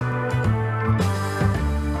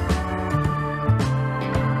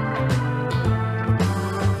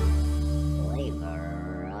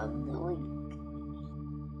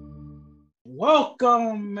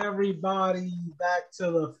Welcome everybody back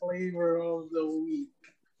to the flavor of the week.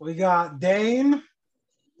 We got Dane.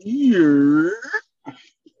 Here.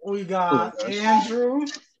 We got Andrew.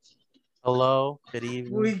 Hello. Good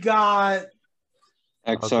evening. We got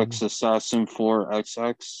XX Assassin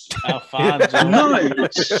 4XX. Alfonso.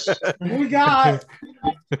 Nice. we got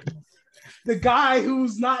the guy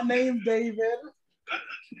who's not named David.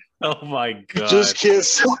 Oh my god! Just can't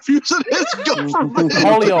stop using his government.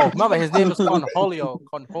 Conholio. Remember, his name is Conholio.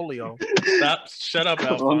 Conholio. Shut up,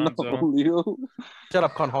 Alfonso. Leo. Shut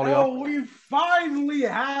up, Conholio. Oh, we finally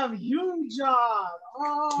have you, John.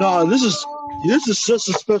 Oh. Nah, this is just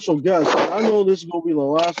a special guest. I know this is gonna be the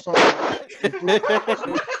last time.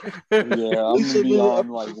 Yeah, I'm gonna be on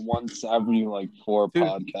like once every like 4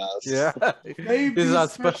 podcasts. Yeah. Maybe This is our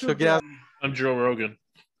special guest. I'm Joe Rogan.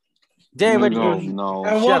 David. No.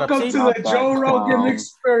 And Shut up. welcome See? to Not the that Joe Rogan clown.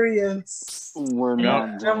 experience. We're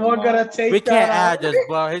not. And we're gonna take We can't that add this,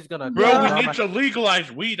 bro. He's gonna. Bro, Yeah. we need to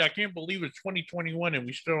legalize weed. I can't believe it's 2021 and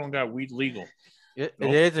we still don't got weed legal. It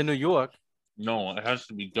is in New York. No, it has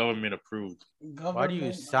to be government approved. Why do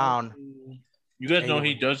you sound? You guys know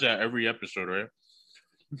he does that every episode, right?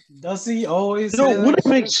 Does he always? You know, say would it that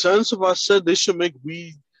make shit? sense if I said they should make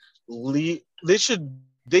weed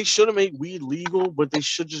They shouldn't make weed legal, but they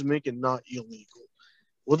should just make it not illegal.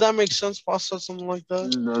 Would that make sense if I said something like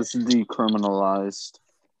that? That's decriminalized.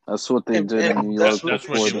 That's what they And- did in and New that's York what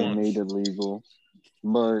before she they wants. made it legal.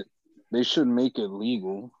 But they should make it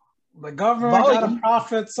legal. The government But- got to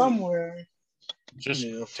profit somewhere. Just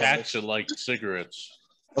Yeah, tax it like cigarettes.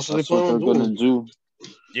 That's what That's they what plan they're on gonna doing. do.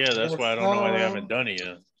 Yeah, that's why I don't know why they haven't done it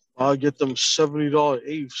yet. I'll get them $70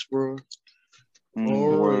 apes, bro.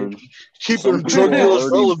 Word. Keep Some them drug people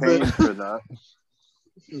dealers already paying relevant. for that.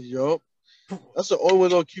 Yup. That's the only way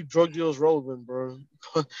they'll keep drug dealers relevant, bro.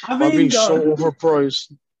 I By mean, being so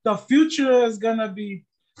overpriced. the future is gonna be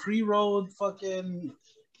pre-rolled fucking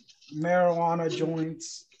marijuana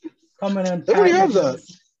joints coming in. They already have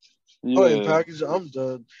packages. Oh, in Yeah, package, I'm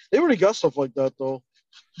dead. They already got stuff like that, though.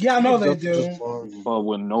 Yeah, I know they That's just do. fine. but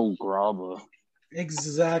with no grabber.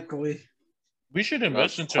 Exactly. We should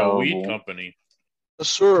invest That's into a weed terrible. company. Yes,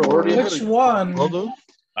 sir. Already had Which a one? brother.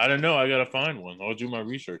 I don't know. I gotta find one. I'll do my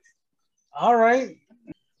research. All right.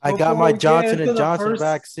 I got Before my we get Johnson into and the Johnson first-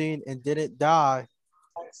 vaccine and didn't die.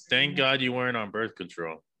 Thank God you weren't on birth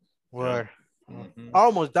control. Word. Mhm. I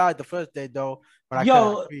almost died the first day though, but I Yo,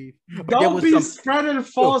 couldn't breathe. But there Don't was be some- spreading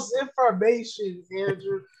false information,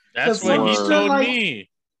 Andrew. That's Because what he some told like- me.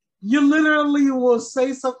 You literally will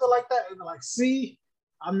say something like that and be like, see,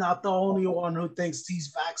 I'm not the only one who thinks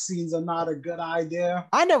these vaccines are not a good idea.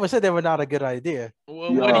 I never said they were not a good idea.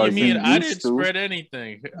 Well, Yeah, what do I you mean? think I used didn't to. spread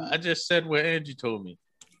anything. I just said what Angie told me.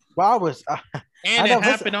 Well, I was. And I it know,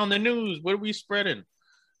 happened on the news. What are we spreading?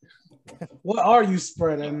 What are you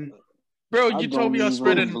spreading? Bro, I you don't told me I was even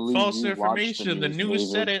spreading believe false you watch the information. The news,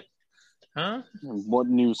 news said David. it. Huh? What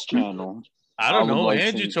news channel? I don't I would know. like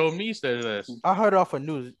Angie to- told me said this. I heard off of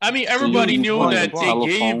news. I mean, everybody you knew watch that the they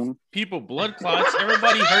gave telephone. people blood clots.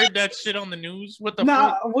 Everybody heard that shit on the news. What the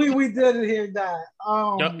Nah, fuck? we didn't hear that.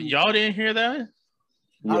 Y'all didn't hear that?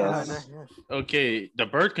 I heard Yes. that, yes. Okay, the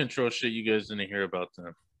birth control shit you guys didn't hear about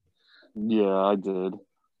them. Yeah, I did.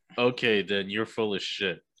 Okay, then you're full of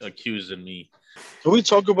shit, accusing me. Can we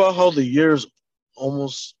talk about how the year's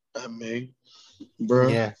almost at May, bro?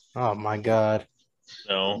 Yeah. Oh my God.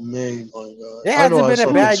 No. May, my God. It I know hasn't I been a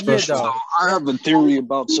said bad it's year special. though. I have a theory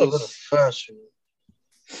about It's a little this. fashion.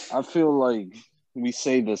 I feel like we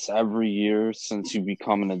say this every year since you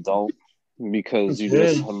become an adult because you Yeah.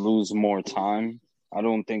 just lose more time. I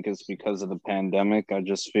don't think it's because of the pandemic. I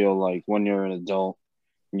just feel like when you're an adult,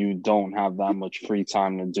 you don't have that much free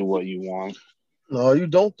time to do what you want. No, you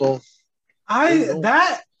don't, though.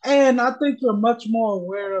 And I think you're much more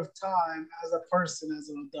aware of time as a person, as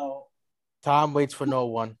an adult. Time waits for no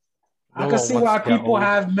one. I No can one see wants why to get people old.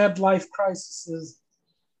 have midlife crises.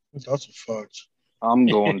 That's a fact. I'm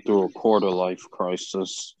going through a quarter life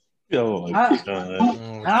crisis. Oh my I- God.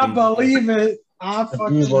 I Jesus. believe it. I It fucking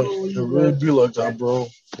be like, believe it really it. be like that, bro.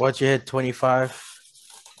 Once you hit 25,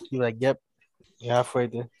 you're like, yep, you're halfway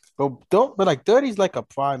there. But like 30 is like a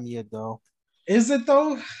prime year though. Is it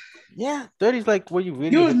though? Yeah, 30 is like where you really.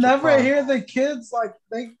 You hit your never prime. hear the kids like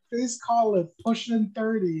they just call it pushing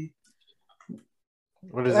 30.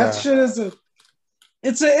 What is That that? shit is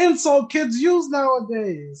it's an insult kids use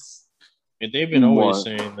nowadays. And they've been always What?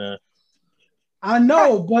 saying that. I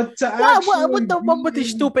know, but to actually What with the be-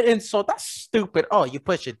 stupid insult? That's stupid. Oh, you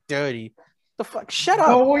push it 30. The fuck? Shut up.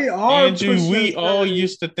 But we are Andrew, we pushing all 30.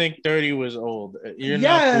 used to think 30 was old. You're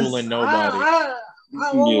Yes, not fooling nobody. I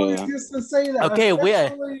always Yeah. used to say that. Okay, where?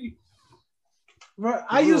 especially Bro,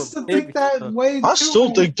 I You used a to big- think that way. I too.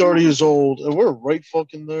 still think 30 is old, and we're right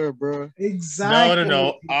fucking there, bro. Exactly.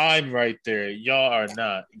 No. I'm right there. Y'all are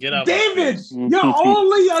not. Get out my David, face. you're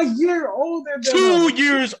only a year older than 2 us.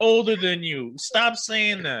 years older than you. Stop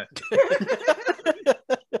saying that.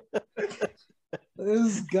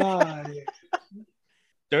 This guy.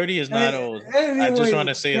 30 is not old. Anyway, I just want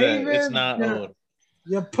to say that. It's David, not you're, old.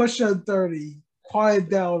 You're pushing 30. Quiet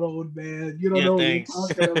down, old man. You don't Yeah, know thanks.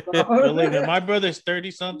 what you're talking about. Believe me, my brother's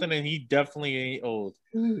 30 something and he definitely ain't old.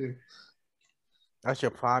 That's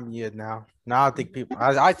your prime year now. Now I think people,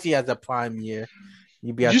 I see it as a prime year.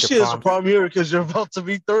 You be at You your see it as a prime. problem here because you're about to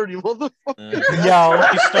be 30, motherfucker. Yo.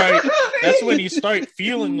 That's when you start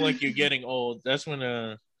feeling like you're getting old. That's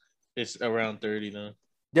when it's around 30 now.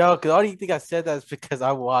 Yo, because the only thing I said that is because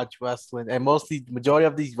I watch wrestling, and mostly majority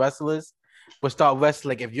of these wrestlers will start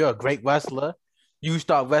wrestling. Like if you're a great wrestler, you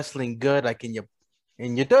start wrestling good, like in your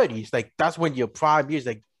 30s. Like that's when your prime years.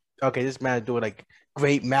 Like, okay, this man is doing like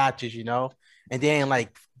great matches, you know, and they ain't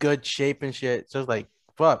like good shape and shit. So it's like,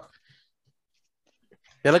 fuck.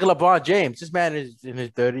 Yeah, look at LeBron James. This man is in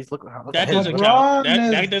his 30s. Look That at him. doesn't LeBron count.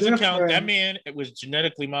 is That doesn't count. That different. man was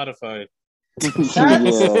genetically modified.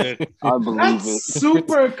 Yeah, I believe That's it.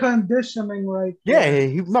 super conditioning right Yeah, there.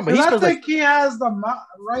 he remember 'Cause he I spends think like he has the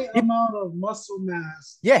right amount of muscle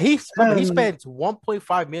mass. yeah he And spends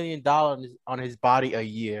 $1.5 million on his body a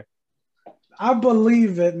year. I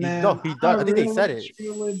believe it, man. No, he does. I think they really, said it.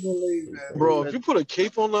 truly believe it. Bro, if you put a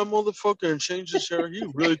cape on that motherfucker and change his hair, he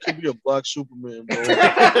really could be a black Superman, bro.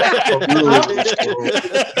 I really is,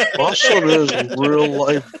 bro. My son is real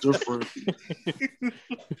life different.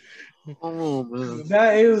 Oh man.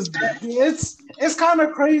 That is, it's kind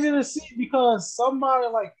of crazy to see because somebody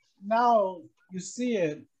like now you see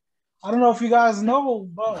it. I don't know if you guys know,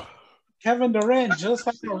 but Kevin Durant just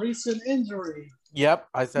had a recent injury. Yep,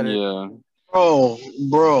 I said it. Yeah. Oh,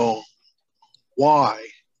 bro. Why?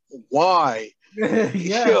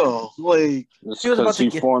 Yeah, Yo, like It's He was about because to he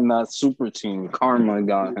get- formed that super team. Karma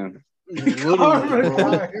got him. literally,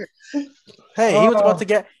 bro. Hey, he was about to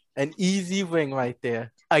get an easy ring right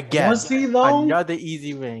there again. Was he though? Another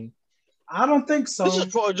easy ring. I don't think so. This is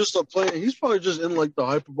probably just a play. He's probably just in like the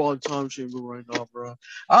hyperbolic time chamber right now, bro.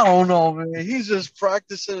 I don't know, man. He's just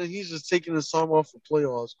practicing and he's just taking his time off for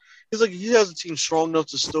playoffs. He's like he has a team strong enough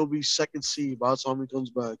to still be second seed by the time he comes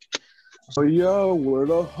back. Oh yeah, where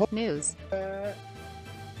the News.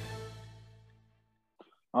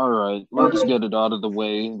 All right, let's get it out of the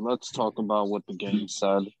way. Let's talk about what the game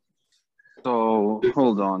said. So,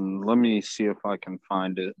 hold on. Let me see if I can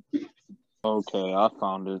find it. Okay, I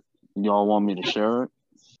found it. Y'all want me to share it?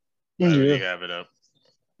 I already have it up.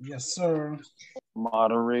 Yes, sir.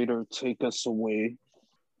 Moderator, take us away.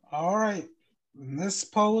 All right. This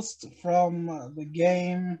post from the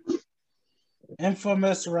game,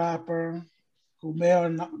 infamous rapper who may or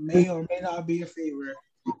may not be a favorite.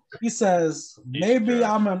 He says, "Maybe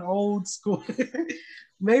I'm an old school,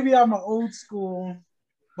 maybe I'm an old school,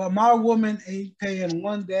 but my woman ain't paying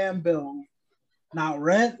one damn bill. Not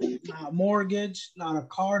rent, not mortgage, not a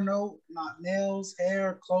car note, not nails,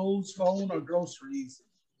 hair, clothes, phone, or groceries.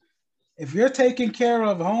 If you're taking care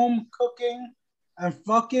of home, cooking, and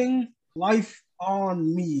fucking, life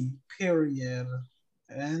on me, period."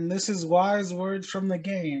 And this is wise words from the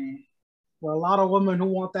game. For a lot of women who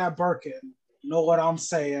want that Birkin, know what I'm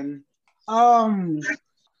saying.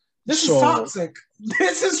 This is toxic.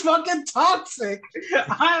 This is fucking toxic.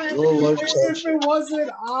 If it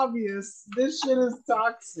wasn't obvious, this shit is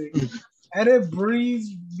toxic. And it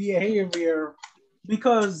breeds behavior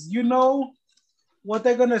because you know what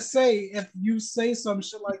they're gonna say if you say some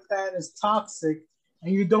shit like that is toxic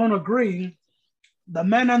and you don't agree. The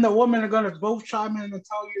men and the women are gonna both chime in and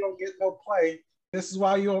tell you don't get no play. This is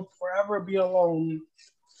why you'll forever be alone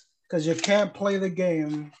because you can't play the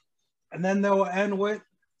game. And then they'll end with,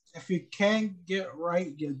 if you can't get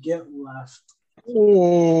right, you get left.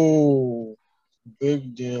 Oh,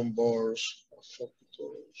 big damn bars. Fucking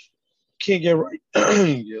those. Can't get right.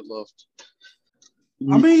 Get left.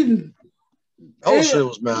 I mean, That shit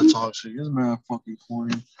was mad toxic. It's mad fucking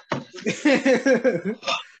corny.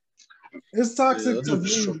 it's toxic to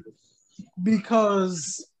me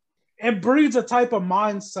because it breeds a type of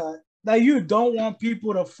mindset that you don't want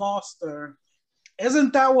people to foster.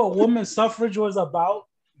 Isn't that what women's suffrage was about?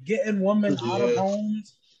 Getting women out of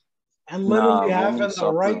homes and literally having women's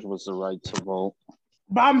the right. suffrage was the right to vote.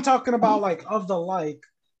 But I'm talking about like of the like.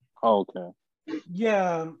 Oh, okay.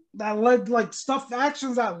 Yeah, that led like stuff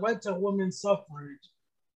actions that led to women's suffrage,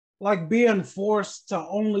 like being forced to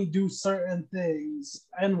only do certain things,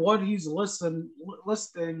 and what he's listing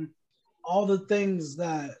all the things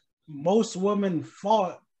that most women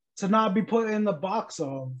fought to not be put in the box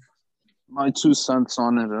of. My 2 cents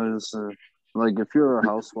on it is like if you're a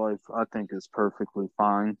housewife, I think it's perfectly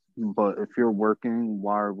fine. But if you're working,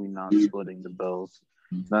 why are we not splitting the bills?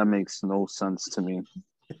 That makes no sense to me.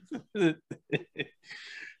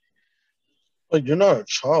 Like you're not a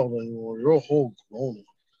child anymore. You're a whole grown up.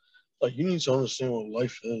 Like you need to understand what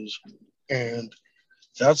life is, and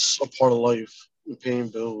that's a part of life. Paying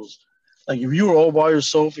bills. Like if you were all by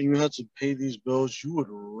yourself and you had to pay these bills, you would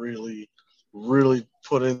really, really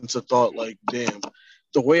put into thought. Like, damn,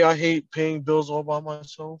 the way I hate paying bills all by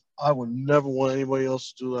myself, I would never want anybody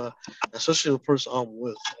else to do that, especially the person I'm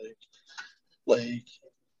with. Like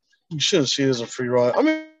you shouldn't see it as a free ride. I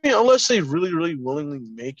mean, unless they really, really willingly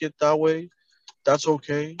make it that way, that's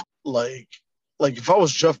okay. Like, like if I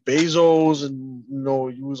was Jeff Bezos and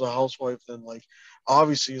you was a housewife, then like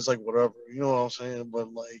obviously it's like whatever, you know what I'm saying? But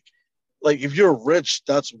like if you're rich,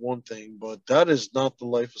 that's one thing, but that is not the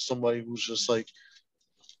life of somebody who's just like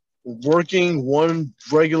working one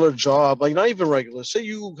regular job, like not even regular. Say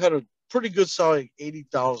you had a pretty good salary,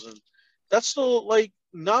 80,000. That's still like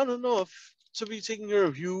not enough to be taking care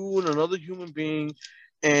of you and another human being,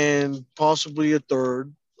 and possibly a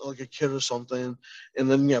third, like a kid or something.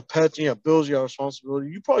 And then you have pets, you have bills, you have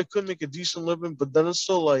responsibility. You probably could make a decent living, but then it's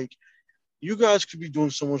still like you guys could be doing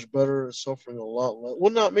so much better and suffering a lot less.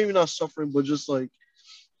 Well, not maybe not suffering, but just like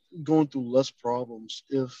going through less problems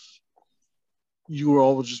if you were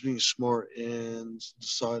always just being smart and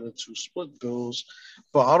decided to split bills.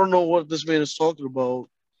 But I don't know what this man is talking about.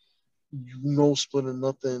 Splitting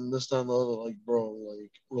nothing, this, that, and the other. Like, bro,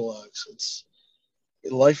 like, relax.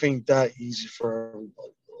 Life ain't that easy for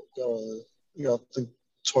everybody, bro. You gotta think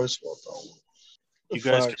twice about that one. The You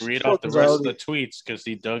guys facts. can read off Fuck the is rest of out the here. tweets because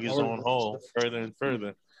he dug his own hole further and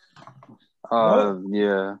further. What?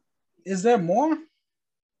 Yeah. Is there more?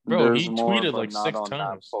 Bro, There's he more, tweeted but like not 6 on that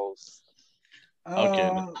times. post. Okay,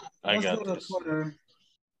 I Let's got go to this. Twitter.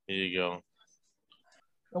 Here you go.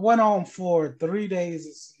 It went on for 3 days,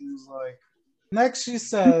 it seems like. Next, she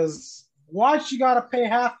says, why she gotta pay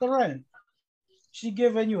half the rent? She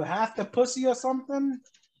giving you half the pussy or something?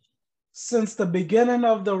 Since the beginning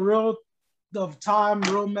of time,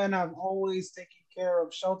 real men have always taken care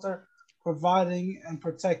of shelter, providing and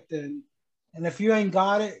protecting. And if you ain't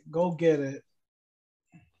got it, go get it.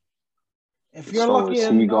 If you're So lucky is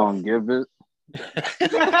he enough, gonna give it?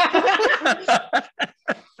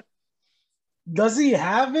 does he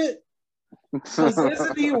have it? Because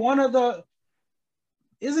isn't he one of the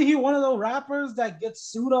rappers that gets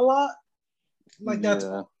sued a lot? Like that's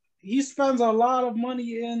Yeah. he spends a lot of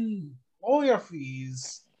money in lawyer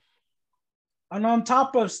fees. And on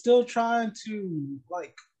top of still trying to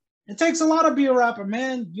it takes a lot to be a rapper,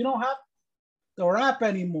 man. You don't have to rap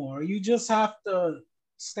anymore. You just have to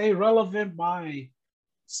stay relevant by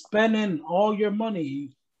spending all your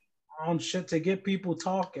money on shit to get people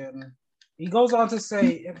talking. He goes on to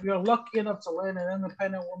say, if you're lucky enough to land an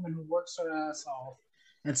independent woman who works her ass off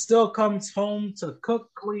and still comes home to cook,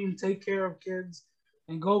 clean, take care of kids,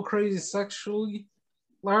 and go crazy sexually,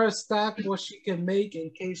 let her stack what she can make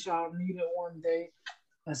in case y'all need it one day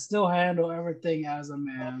and still handle everything as a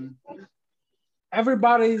man.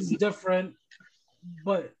 Everybody's different,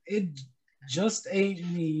 but it just ain't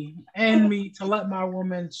me to let my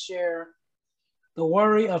woman share the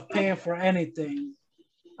worry of paying for anything.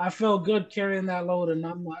 I feel good carrying that load and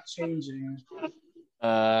I'm not changing.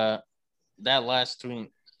 That last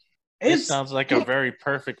tweet. This sounds like a very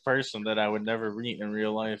perfect person that I would never meet in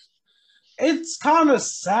real life. It's kind of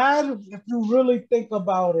sad if you really think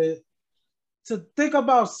about it. To think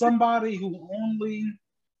about somebody who only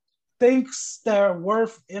thinks their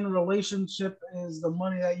worth in relationship is the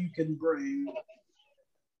money that you can bring.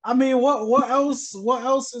 I mean, what else? What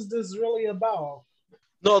else is this really about?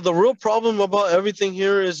 No, the real problem about everything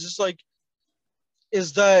here is just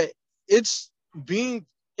is that it's being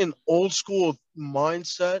an old school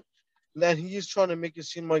mindset that he's trying to make it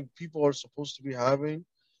seem like people are supposed to be having.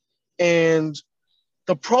 And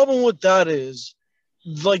the problem with that is,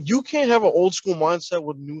 like, you can't have an old school mindset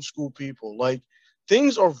with new school people. Like,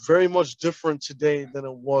 things are very much different today than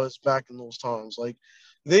it was back in those times. Like,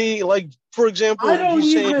 for example,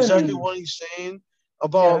 he's saying exactly what he's saying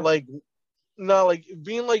about,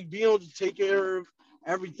 being able to take care of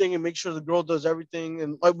everything and make sure the girl does everything,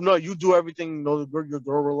 and no, you do everything. Your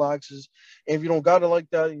girl relaxes, and if you don't got it like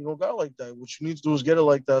that, you don't got it like that. What you need to do is get it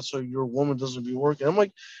like that, so your woman doesn't be working. I'm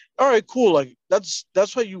like, all right, cool. Like that's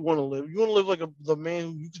how you want to live. You want to live like the man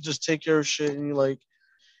who you could just take care of shit, and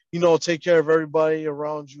take care of everybody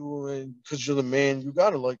around you, and because you're the man, you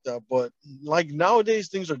got it like that. But like nowadays,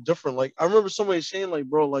 things are different. Like I remember somebody saying, like,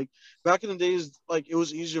 bro, like back in the days, like it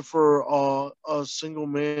was easier for a single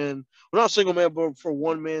man, well, not a single man, but for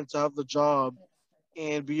one man to have the job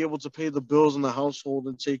and be able to pay the bills in the household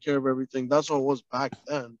and take care of everything. That's what it was back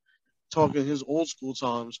then, talking his old school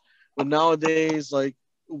times. But nowadays, like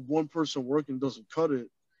one person working doesn't cut it.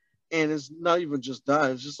 And it's not even just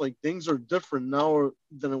that. It's just like things are different now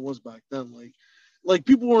than it was back then. Like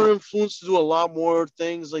people were influenced to do a lot more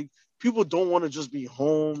things. Like people don't want to just be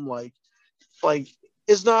home. Like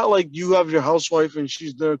it's not like you have your housewife and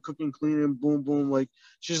she's there cooking, cleaning, boom, boom. Like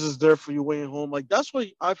she's just there for you waiting home. Like that's what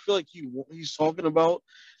I feel like he's talking about.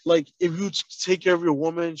 Like if you take care of your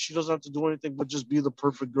woman, she doesn't have to do anything but just be the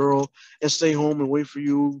perfect girl and stay home and wait for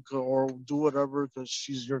you or do whatever because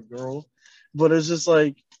she's your girl. But it's just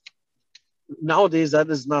like nowadays that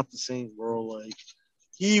is not the same, bro. Like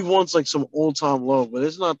he wants like some old time love, but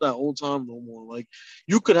it's not that old time no more. Like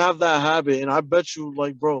you could have that habit, and I bet you,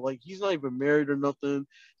 like, bro, like he's not even married or nothing.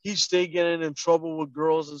 He stay getting in trouble with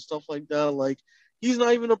girls and stuff like that. Like he's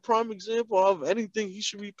not even a prime example of anything he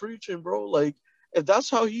should be preaching, bro. Like if that's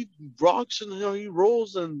how he rocks and how he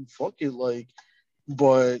rolls, then fuck it. Like,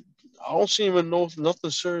 but I don't see him in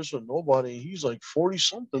nothing serious with nobody. He's like 40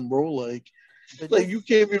 something, bro. Like you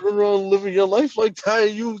can't be running around living your life like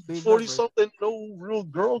that. You 40 something, no real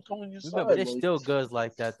girl coming your side. Remember, there's still girls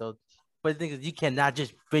like that though. But the thing is, you cannot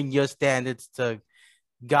just bring your standards to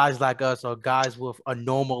guys like us or guys with a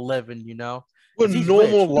normal living. With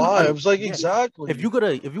normal lives, like yeah. Exactly. If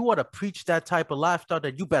you want to preach that type of lifestyle,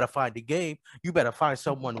 then you better find the game. You better find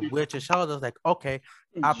someone rich and shoulders like, okay,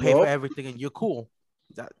 I'll pay for everything and you're cool.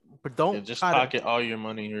 But don't just pocket all your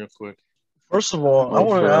money real quick. First of all, I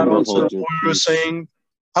want to add on to what you were saying.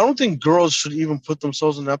 I don't think girls should even put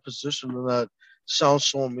themselves in that position, and that sounds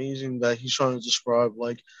so amazing that he's trying to describe.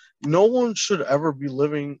 Like, no one should ever be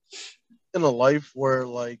living in a life where,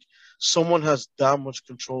 like, someone has that much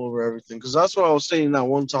control over everything. Because that's what I was saying that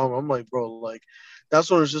one time. I'm like, bro, like,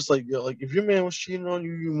 that's what it's just like, if your man was cheating on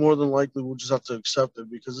you, you more than likely will just have to accept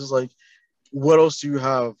it. Because it's like, what else do you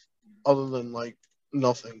have other than, like,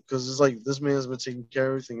 nothing? Because it's like this man has been taking care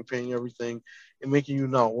of everything and paying everything and making you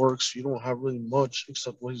not work, so you don't have really much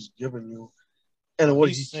except what he's giving you and what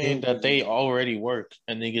he's saying that they already work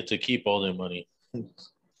and they get to keep all their money.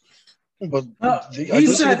 But he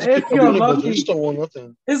said if you're lucky,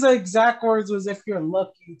 nothing. His exact words was, if you're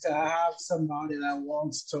lucky to have somebody that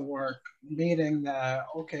wants to work, meaning that,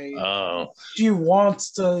 okay, she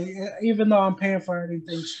wants to, even though I'm paying for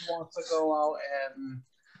everything, she wants to go out and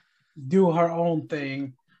do her own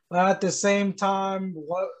thing. But at the same time,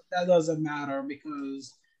 that doesn't matter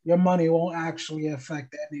because your money won't actually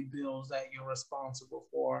affect any bills that you're responsible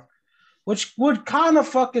for, which would kind of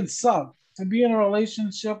fucking suck to be in a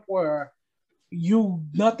relationship where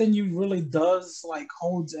nothing you really does like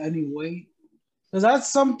holds any weight. Because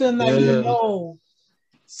that's something that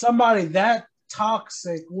somebody that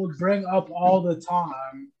toxic would bring up all the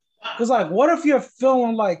time. Because like, what if you're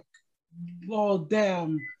feeling like, well,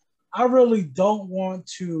 damn, I really don't want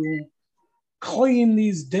to clean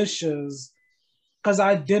these dishes because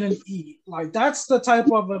I didn't eat. Like, that's the type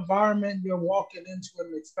of environment you're walking into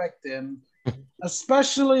and expecting.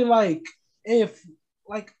 Especially like if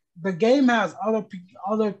like the game has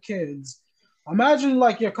other kids. Imagine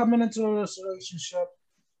like you're coming into this relationship,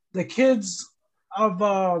 the kids of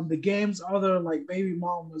the game's other like baby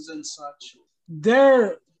mamas and such,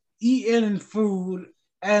 they're eating food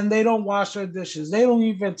and they don't wash their dishes. They don't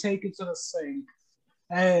even take it to the sink.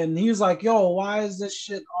 And he's like, yo, why is this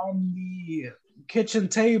shit on the kitchen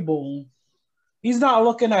table? He's not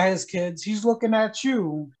looking at his kids. He's looking at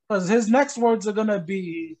you. Because his next words are going to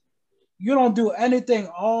be, you don't do anything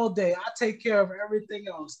all day. I take care of everything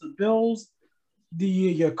else. The bills,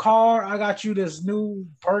 your car. I got you this new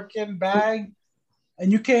Birkin bag.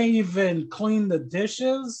 And you can't even clean the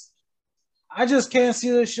dishes. I just can't see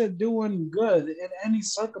this shit doing good in any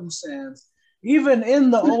circumstance. Even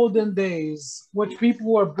in the olden days, which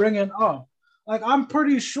people were bringing up. Like, I'm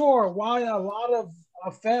pretty sure why a lot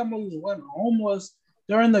of families went homeless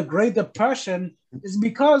during the Great Depression is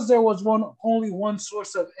because there was only one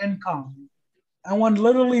source of income. And when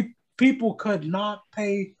literally people could not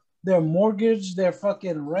pay their mortgage, their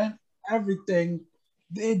fucking rent, everything,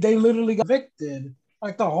 they literally got evicted.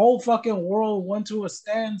 Like, the whole fucking world went to a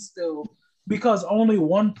standstill because only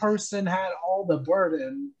one person had all the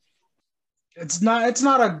burden. It's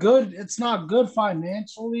not good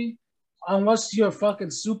financially unless you're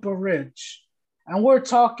fucking super rich. And we're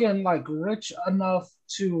talking like rich enough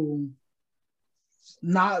to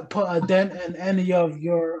not put a dent in any of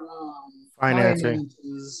your Financing.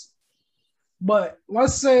 finances. But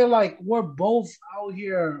let's say like we're both out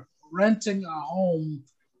here renting a home,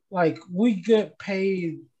 like we get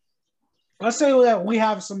paid. Let's say that we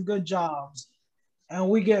have some good jobs and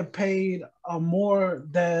we get paid more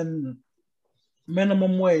than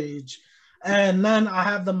minimum wage. And then I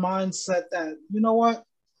have the mindset that, you know what?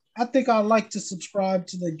 I think I like to subscribe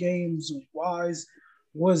to the game's wise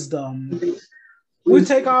wisdom. We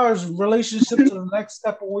take our relationship to the next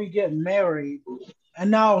step when we get married. And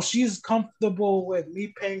now she's comfortable with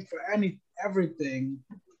me paying for everything.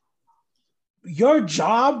 Your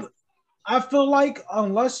job, I feel like,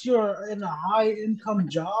 unless you're in a high income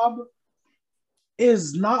job,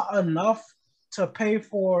 is not enough to pay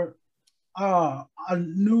for a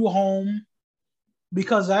new home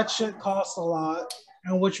because that shit costs a lot,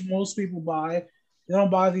 and which most people buy. They don't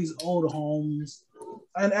buy these old homes,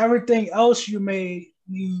 and everything else you may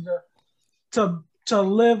need to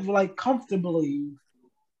live like comfortably.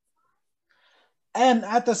 And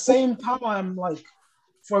at the same time, like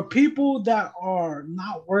for people that are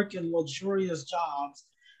not working luxurious jobs,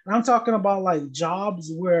 and I'm talking about like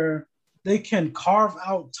jobs where they can carve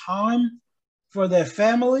out time for their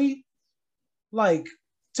family, like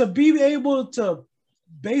to be able to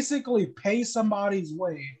basically pay somebody's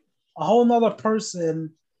way, a whole nother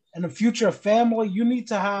person and a future family, you need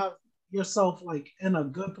to have yourself like in a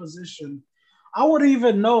good position. I would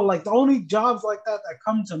even know like the only jobs like that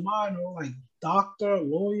come to mind are like doctor,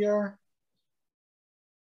 lawyer,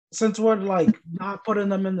 since we're like not putting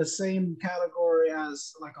them in the same category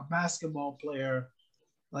as like a basketball player.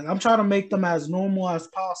 Like I'm trying to make them as normal as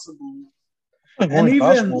possible. Like And only even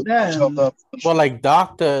basketball players then, have that. Well, like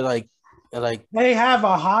doctor, like they have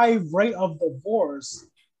a high rate of divorce,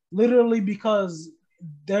 literally because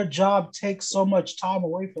their job takes so much time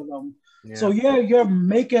away from them. So yeah, you're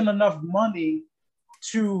making enough money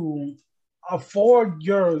to afford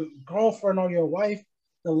your girlfriend or your wife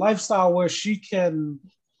the lifestyle where she can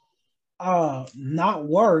not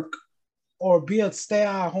work or be a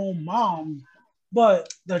stay-at-home mom, but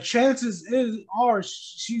the chances are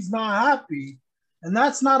she's not happy. And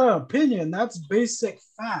that's not an opinion, that's basic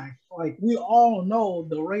fact. Like we all know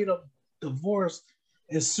the rate of divorce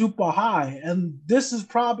is super high. And this is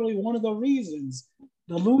probably one of the reasons.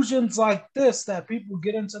 Delusions like this that people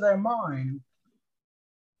get into their mind,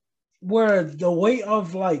 where the weight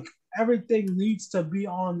of like everything needs to be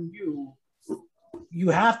on you. You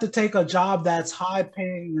have to take a job that's high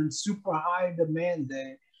paying and super high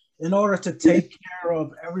demanding in order to take care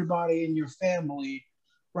of everybody in your family,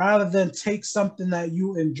 rather than take something that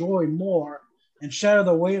you enjoy more and share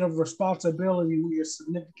the weight of responsibility with your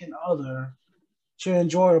significant other to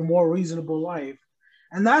enjoy a more reasonable life.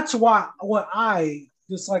 And that's why what I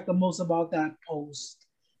dislike the most about that post.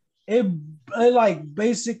 It like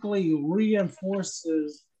basically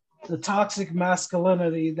reinforces the toxic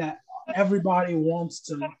masculinity that everybody wants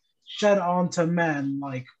to shed onto men.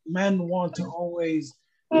 Like men want to always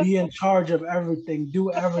be in charge of everything,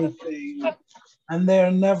 do everything, and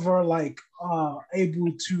they're never like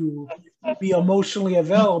able to be emotionally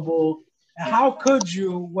available. And how could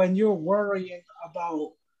you when you're worrying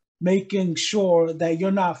about making sure that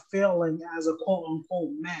you're not failing as a quote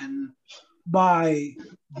unquote man by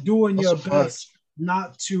doing That's your a fact. best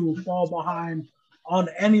not to fall behind on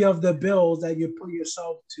any of the bills that you put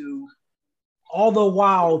yourself to, all the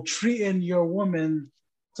while treating your woman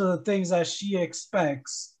to the things that she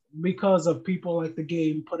expects because of people like the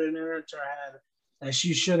game putting it into her head that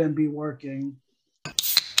she shouldn't be working.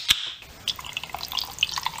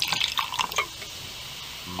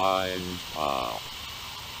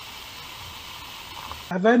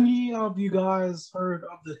 Have any of you guys heard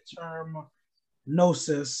of the term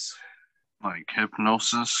gnosis? Like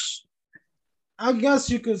hypnosis. I guess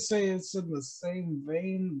you could say it's in the same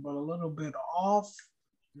vein, but a little bit off.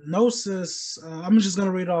 Gnosis, I'm just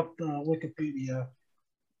gonna read off the Wikipedia,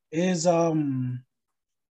 is the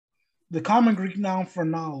common Greek noun for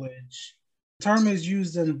knowledge. The term is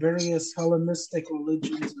used in various Hellenistic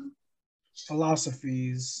religions and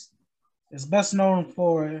philosophies. It's best known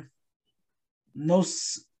for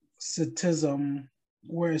Gnosticism,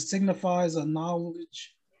 where it signifies a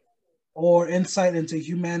knowledge or insight into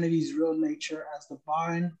humanity's real nature as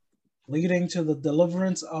divine, leading to the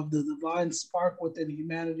deliverance of the divine spark within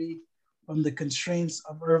humanity from the constraints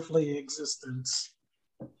of earthly existence.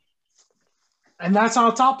 And that's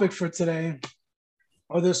our topic for today,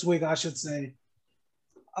 or this week, I should say.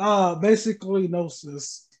 Basically,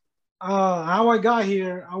 gnosis. How I got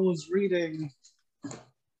here, I was reading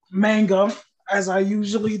manga, as I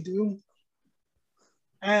usually do.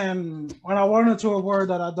 And when I run into a word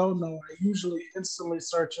that I don't know, I usually instantly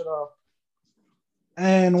search it up.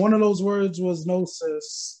 And one of those words was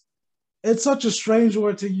gnosis. It's such a strange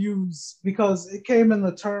word to use because it came in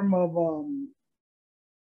the term of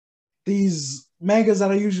these mangas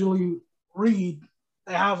that I usually read.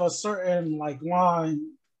 They have a certain like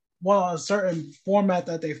line, well, a certain format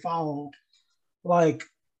that they follow. Like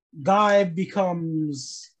Guy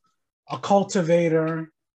becomes a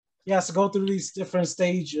cultivator. He has to go through these different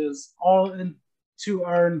stages, all to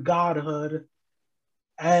earn godhood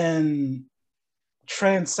and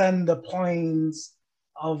transcend the planes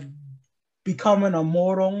of becoming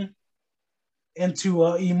immortal into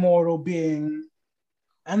an immortal being.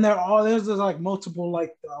 And there's like multiple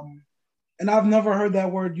like and I've never heard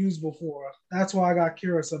that word used before. That's why I got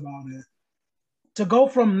curious about it. To go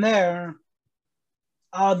from there,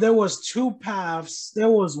 there was two paths. There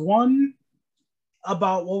was one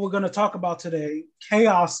about what we're going to talk about today,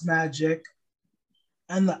 chaos magic,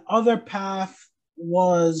 and the other path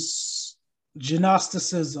was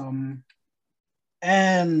gnosticism.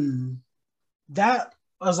 And that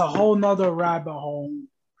was a whole nother rabbit hole.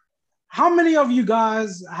 How many of you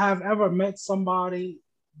guys have ever met somebody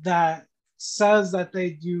that says that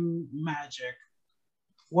they do magic?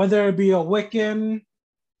 Whether it be a Wiccan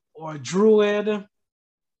or a Druid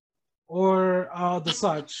or the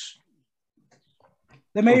such.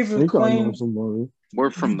 They may even claim somebody. We're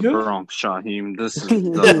from the do? Bronx, Shaheem. This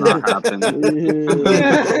does not happen.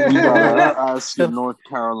 Yeah. You gotta ask your North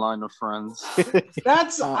Carolina friends.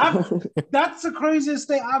 That's the craziest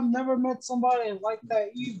thing. I've never met somebody like that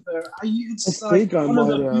either. It's I like think I one of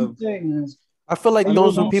the might few have. things. I feel like I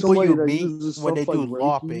those know are people somebody you that meet uses when they stuff do like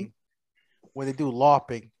LARPing. Reiki. When they do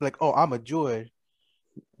LARPing, like, oh, I'm a Druid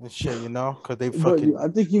and shit, you know, because they But fucking. I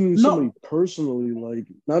think you mean No. somebody personally, like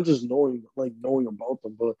not just knowing about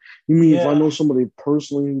them, but you mean if I Yeah. know somebody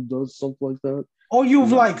personally who does something like that, Or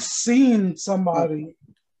you've like seen somebody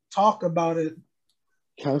talk about it.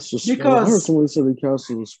 cast a spell. I heard Because somebody say they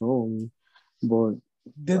casted a spell on me, but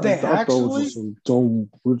did they I thought it was actually? just some dumb,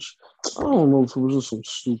 which I don't know if it was just some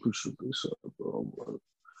stupid shit they said, bro. But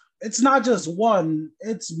It's not just one,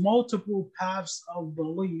 it's multiple paths of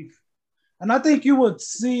belief. And I think you would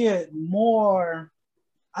see it more.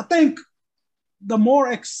 I think the more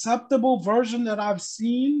acceptable version that I've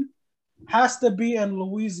seen has to be in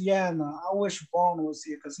Louisiana. I wish Vaughn was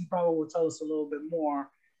here because he probably would tell us a little bit more.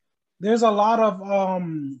 There's a lot of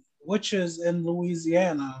witches in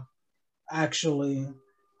Louisiana, actually.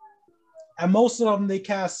 And most of them, they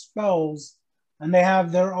cast spells and they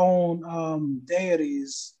have their own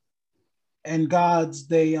deities and gods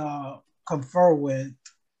they confer with.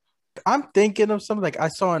 I'm thinking of something like I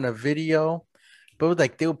saw in a video, but it was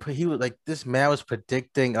like he was like this man was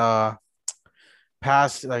predicting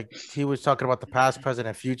past, like he was talking about the past, present,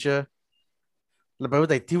 and future. But it was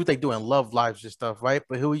like he was like doing love lives and stuff, right?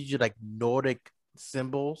 But he would use like Nordic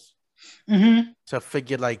symbols Mm-hmm. to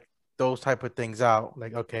figure like those type of things out.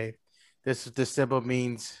 Like, okay, this symbol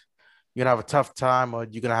means you're gonna have a tough time, or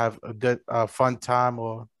you're gonna have a good fun time,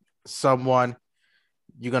 or someone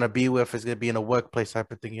you're gonna be with is gonna be in a workplace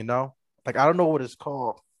type of thing, you know? Like I don't know what it's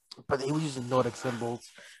called, but he was using Nordic symbols,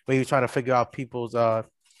 but he was trying to figure out people's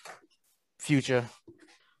future.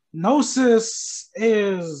 Gnosis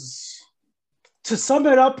is, to sum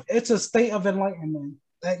it up, it's a state of enlightenment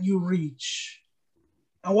that you reach.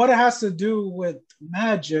 And what it has to do with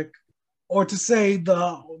magic, or to say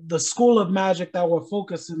the school of magic that we're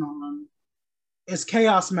focusing on, is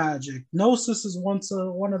chaos magic. Gnosis is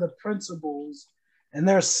one of the principles, and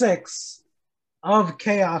there's 6 of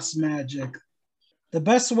chaos magic. The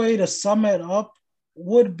best way to sum it up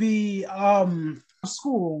would be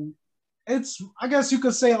school. It's, I guess you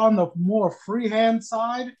could say, on the more freehand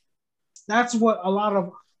side. That's what a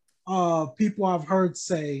lot of people I've heard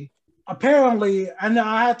say. Apparently, and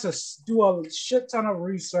I had to do a shit ton of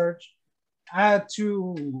research. I had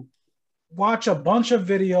to watch a bunch of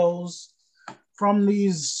videos from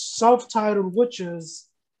these self-titled witches,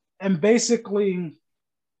 and basically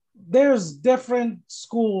there's different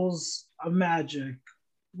schools of magic.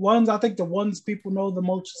 I think the ones people know the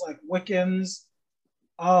most is like Wiccans,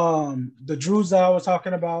 the Druids that I was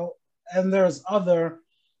talking about, and there's other.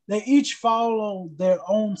 They each follow their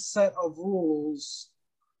own set of rules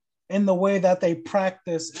in the way that they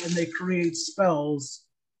practice and they create spells,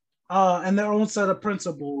 and their own set of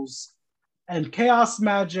principles. And chaos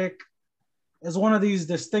magic is one of these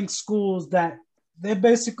distinct schools that it's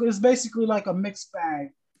basically like a mixed bag.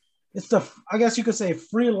 It's I guess you could say,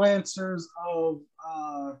 freelancers of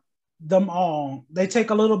them all. They take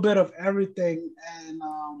a little bit of everything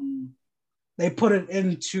and they put it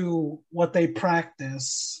into what they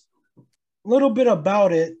practice. A little bit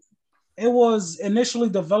about it. It was initially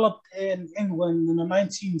developed in England in the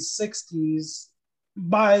 1960s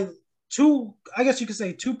by two, I guess you could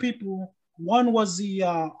say two people. One was the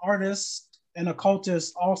artist and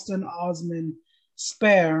occultist Austin Osman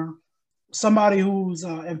Spare, somebody who's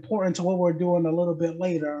important to what we're doing a little bit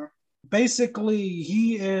later. Basically,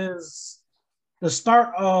 he is the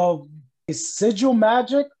start of sigil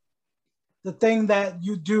magic, the thing that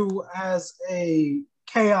you do as a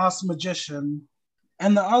chaos magician.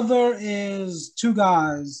 And the other is two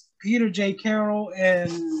guys, Peter J. Carroll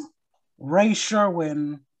and Ray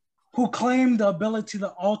Sherwin, who claim the ability to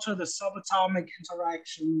alter the subatomic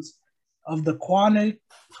interactions of the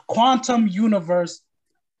quantum universe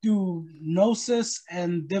through gnosis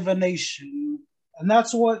and divination. And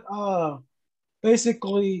that's what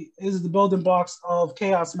basically is the building blocks of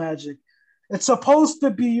chaos magic. It's supposed to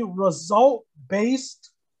be result-based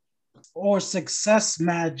or success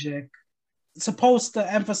magic. It's supposed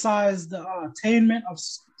to emphasize the attainment of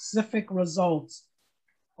specific results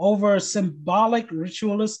over symbolic,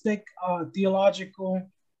 ritualistic, theological,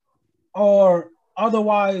 or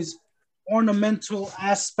otherwise ornamental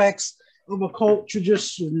aspects of occult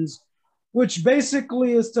traditions, which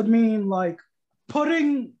basically is to mean like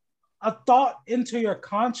putting a thought into your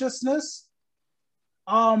consciousness.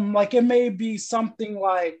 Like it may be something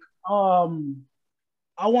like,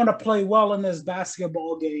 I want to play well in this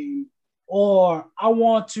basketball game, or I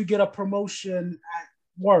want to get a promotion at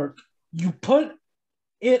work. You put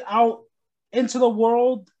it out into the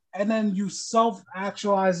world and then you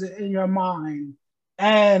self-actualize it in your mind.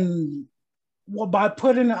 And by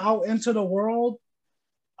putting it out into the world,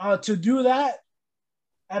 to do that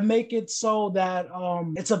and make it so that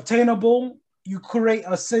it's obtainable, you create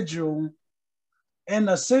a sigil. And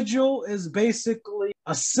a sigil is basically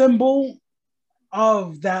a symbol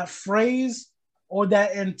of that phrase or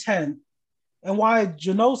that intent. And why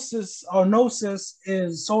gnosis or gnosis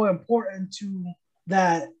is so important to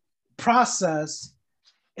that process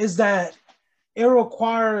is that it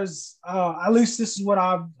requires, at least this is what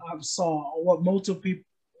I've saw, what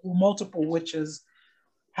multiple witches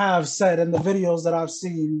have said in the videos that I've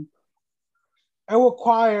seen. It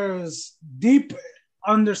requires deep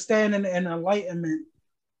understanding and enlightenment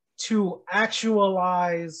to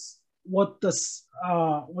actualize what the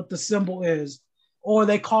symbol is, or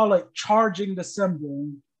they call it charging the symbol.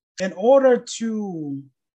 In order to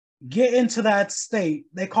get into that state,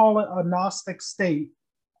 they call it a Gnostic state.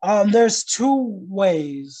 There's two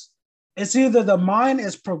ways. It's either the mind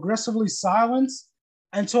is progressively silenced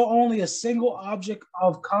until only a single object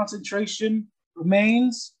of concentration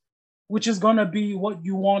remains, which is going to be what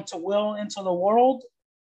you want to will into the world,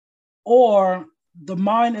 or the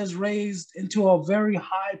mind is raised into a very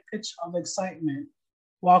high pitch of excitement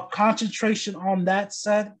while concentration on that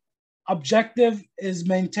said objective is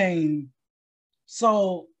maintained.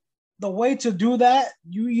 So the way to do that,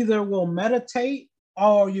 you either will meditate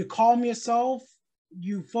or you calm yourself,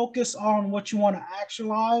 you focus on what you want to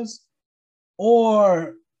actualize,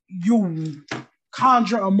 or you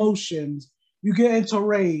conjure emotions, you get into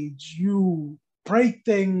rage, you break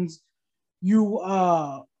things, you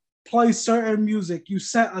play certain music, you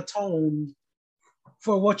set a tone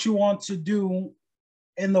for what you want to do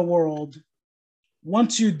in the world.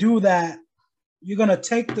 Once you do that, you're going to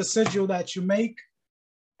take the sigil that you make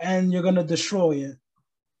and you're going to destroy it.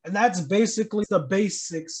 And that's basically the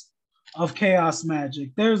basics of chaos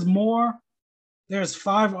magic. There's more. There's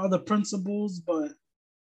 5 other principles, but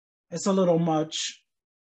it's a little much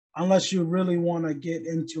unless you really want to get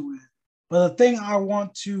into it. But the thing I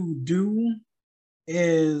want to do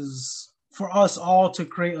is for us all to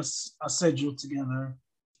create a sigil together.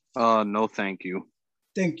 No, thank you.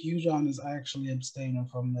 I think Yujon is actually abstaining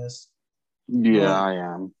from this. Yeah, I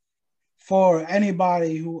am. For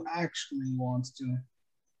anybody who actually wants to.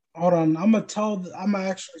 Hold on, I'm gonna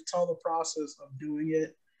actually tell the process of doing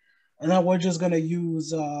it, and then we're just gonna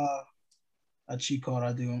use a cheat code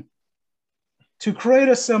I do. To create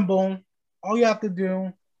a symbol, all you have to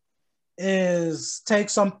do is take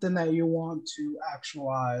something that you want to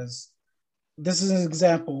actualize. This is an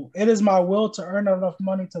example. It is my will to earn enough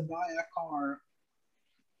money to buy a car.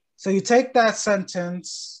 So you take that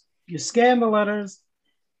sentence, you scan the letters,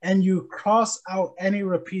 and you cross out any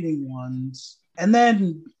repeating ones. And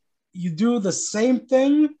then you do the same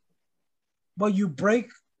thing, but you break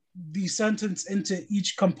the sentence into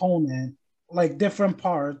each component, like different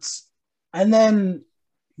parts. And then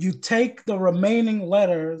you take the remaining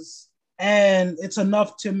letters, and it's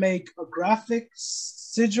enough to make a graphic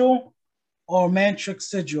sigil or a mantric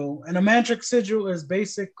sigil. And a mantric sigil is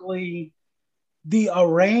basically the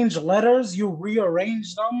arranged letters, you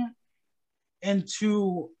rearrange them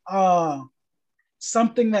into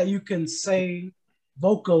something that you can say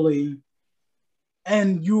vocally,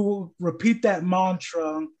 and you repeat that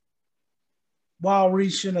mantra while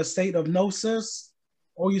reaching a state of gnosis,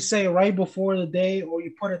 or you say it right before the day, or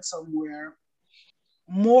you put it somewhere.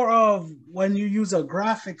 More of when you use a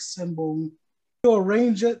graphic symbol, you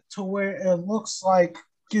arrange it to where it looks like,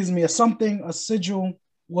 something a sigil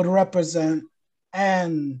would represent.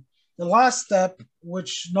 And the last step,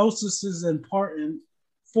 which gnosis is important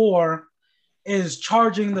for, is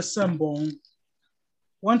charging the symbol.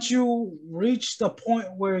 Once you reach the point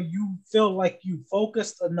where you feel like you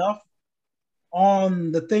focused enough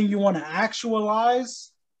on the thing you want to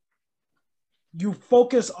actualize, you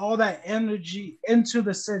focus all that energy into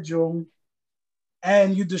the sigil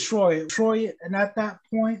and you destroy it. And at that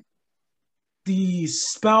point, the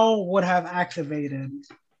spell would have activated.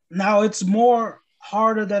 Now, it's more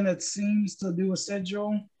harder than it seems to do a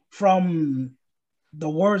sigil from the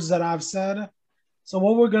words that I've said. So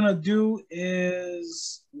what we're going to do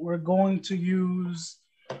is we're going to use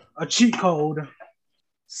a cheat code.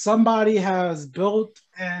 Somebody has built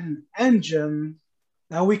an engine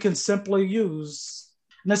that we can simply use.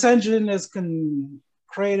 And this engine is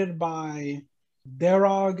created by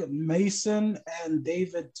Darog Mason and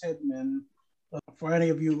David Tidman, for any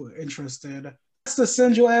of you interested. That's the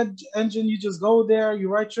sigil engine. You just go there, you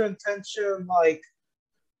write your intention, like,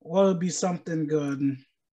 what would be something good?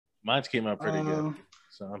 Mine came out pretty good,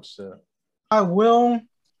 so I'm set. I will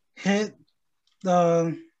hit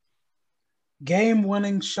the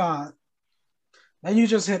game-winning shot. Then you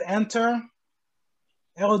just hit enter.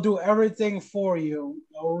 It'll do everything for you.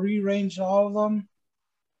 It'll rearrange all of them,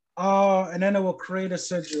 and then it will create a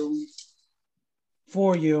sigil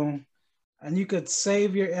for you. And you could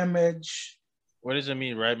save your image. What does it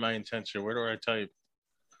mean, write my intention? Where do I type?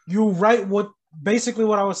 You write basically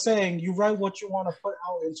what I was saying, you write what you want to put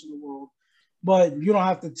out into the world, but you don't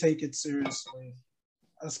have to take it seriously,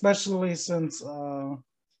 especially since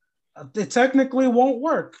it technically won't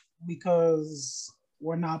work because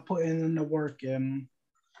we're not putting in the work in.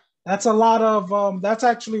 That's a lot of, that's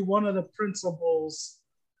actually one of the principles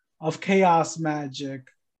of chaos magic.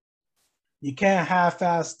 You can't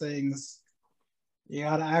half-ass things. You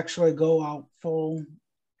gotta actually go out full.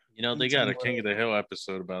 You know, they got a King of the Hill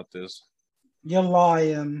episode about this. You're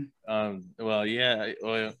lying. Well, yeah.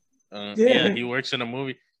 Yeah, he works in a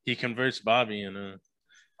movie. He converts Bobby and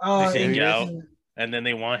out, and then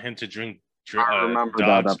they want him to drink I remember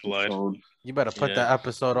dog's that blood. episode. You better put that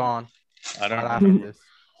episode on. I don't know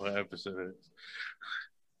what episode it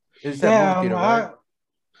is. Is that movie theater, right?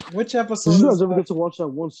 Which episode? Did you guys ever get to watch that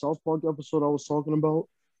one South Park episode I was talking about?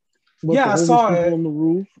 Yeah, I saw it. On the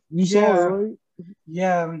roof. You saw it, right?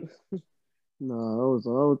 Yeah. Nah, I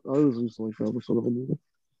was used to like that episode of the movie.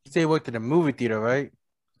 You say he worked in a movie theater, right?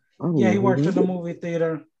 Yeah, he worked in the movie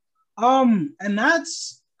theater. And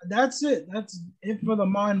that's it. That's it for the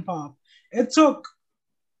mind pop. It took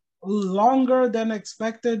longer than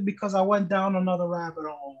expected because I went down another rabbit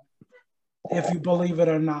hole. If you believe it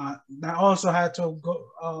or not, that also had to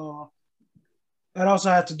go. That also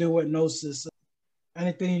had to do with gnosis.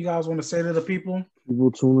 Anything you guys want to say to the people?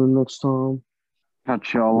 People tune in next time.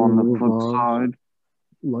 Catch y'all on the flip side.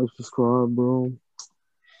 Like, subscribe, bro.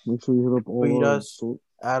 Make sure you hit up all Tweet us,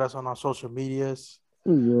 add us on our social medias.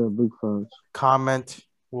 Yeah, big fans. Comment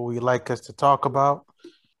what we'd like us to talk about.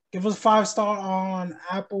 Give us 5-star on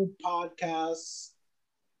Apple Podcasts.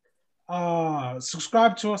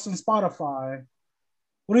 Subscribe to us on Spotify.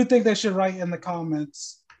 What do you think they should write in the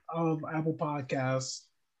comments of Apple Podcasts?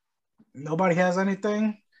 Nobody has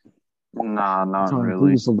anything? Nah, not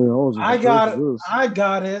really. I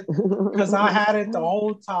got it because I had it the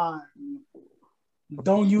whole time.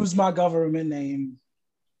 Don't use my government name.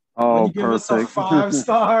 Oh, when you give us a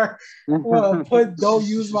 5-star, well, don't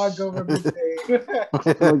use my government name.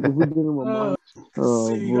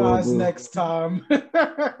 See you guys next time.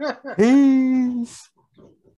 Peace.